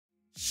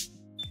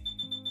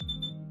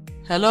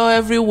Hello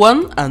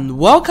everyone and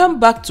welcome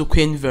back to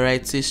Queen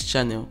Varieties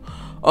channel.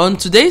 On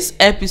today's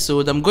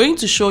episode, I'm going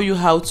to show you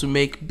how to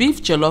make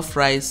beef jollof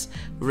rice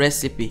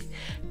recipe.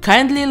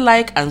 Kindly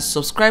like and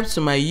subscribe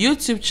to my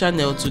YouTube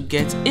channel to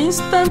get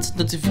instant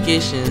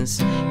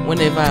notifications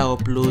whenever I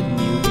upload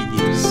new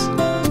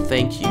videos.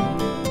 Thank you.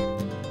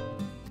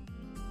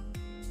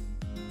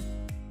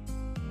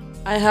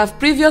 I have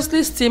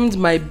previously steamed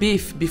my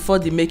beef before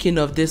the making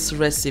of this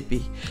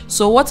recipe.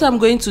 So what I'm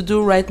going to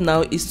do right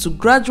now is to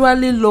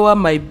gradually lower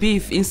my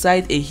beef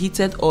inside a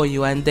heated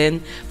oil and then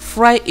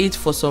fry it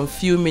for some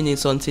few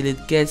minutes until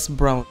it gets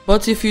brown.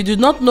 But if you do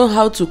not know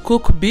how to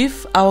cook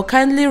beef, I'll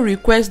kindly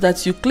request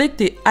that you click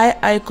the eye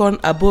icon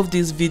above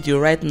this video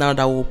right now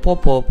that will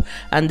pop up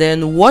and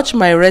then watch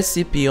my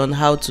recipe on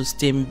how to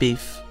steam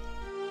beef.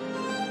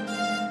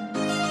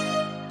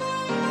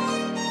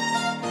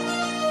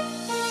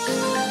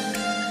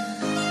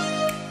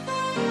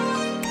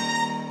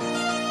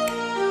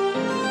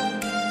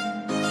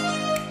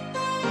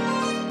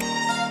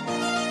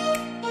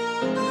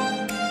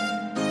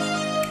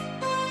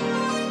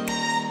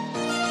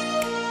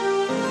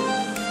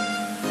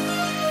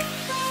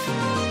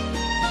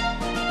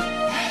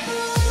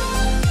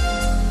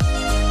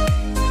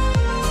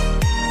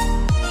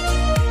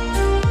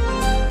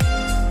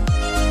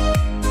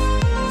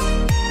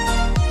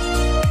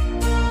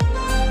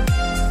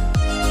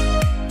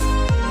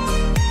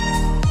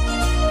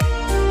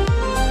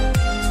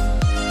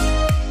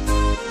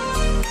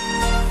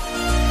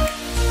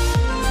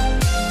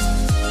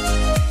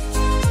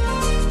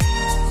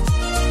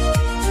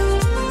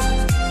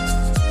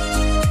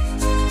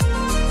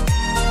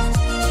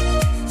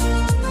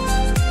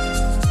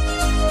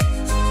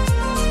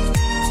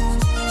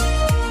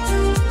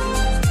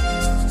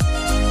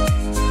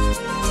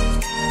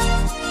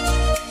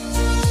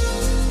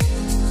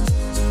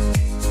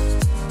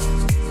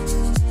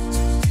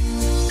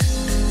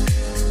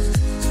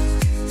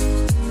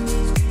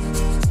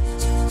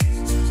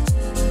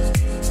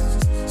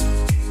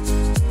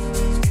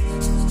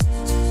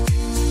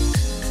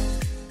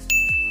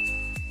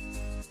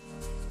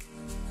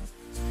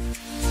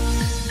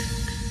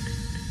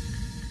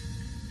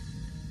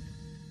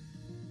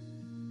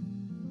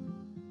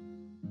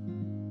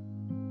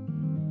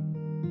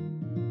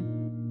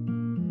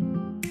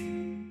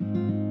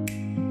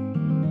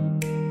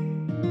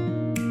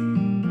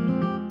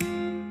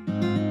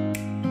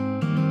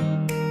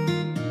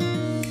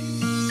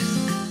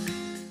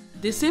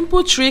 The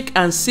simple trick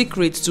and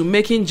secret to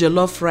making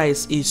jollof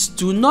rice is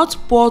do not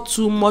pour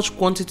too much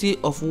quantity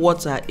of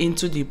water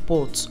into the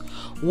pot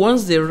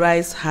once the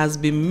rice has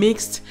been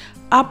mixed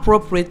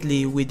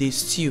appropriately with the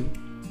stew.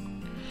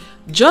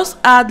 Just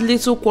add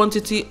little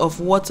quantity of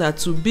water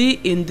to be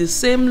in the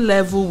same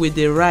level with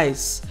the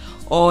rice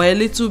or a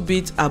little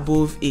bit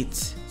above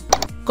it.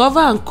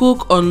 Cover and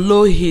cook on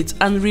low heat,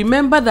 and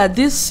remember that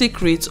this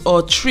secret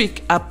or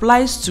trick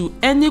applies to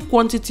any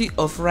quantity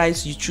of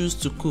rice you choose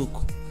to cook.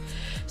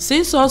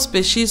 Since all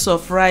species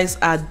of rice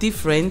are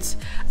different,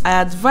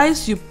 I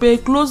advise you pay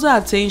closer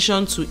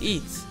attention to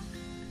it.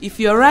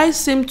 If your rice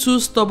seems too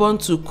stubborn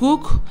to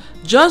cook,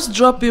 just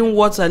drop in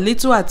water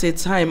little at a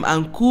time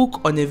and cook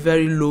on a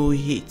very low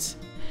heat.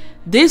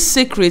 This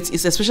secret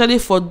is especially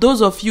for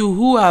those of you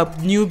who are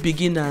new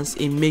beginners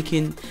in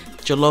making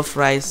jollof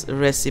rice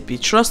recipe.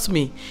 Trust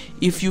me,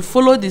 if you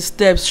follow the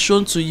steps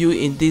shown to you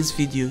in this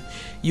video,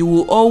 you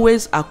will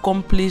always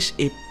accomplish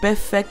a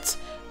perfect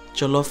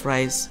jollof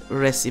rice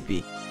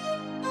recipe.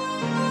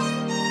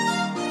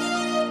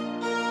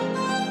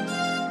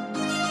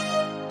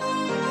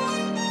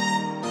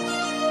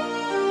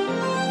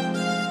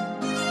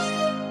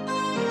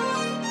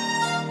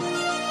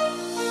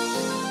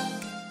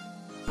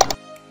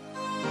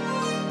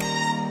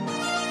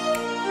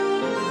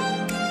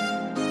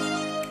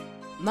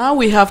 Now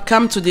we have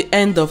come to the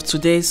end of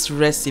today's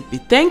recipe.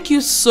 Thank you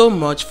so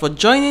much for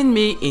joining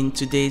me in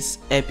today's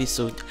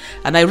episode,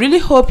 and I really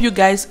hope you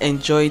guys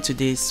enjoy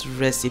today's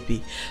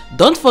recipe.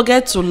 Don't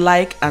forget to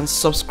like and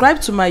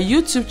subscribe to my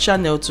YouTube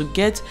channel to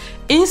get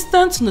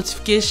instant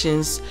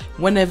notifications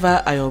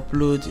whenever I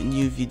upload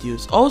new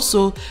videos.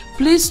 Also,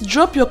 please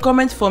drop your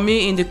comment for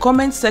me in the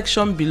comment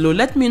section below.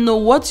 Let me know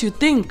what you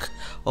think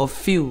or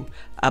feel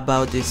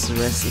about this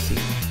recipe.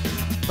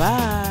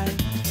 Bye.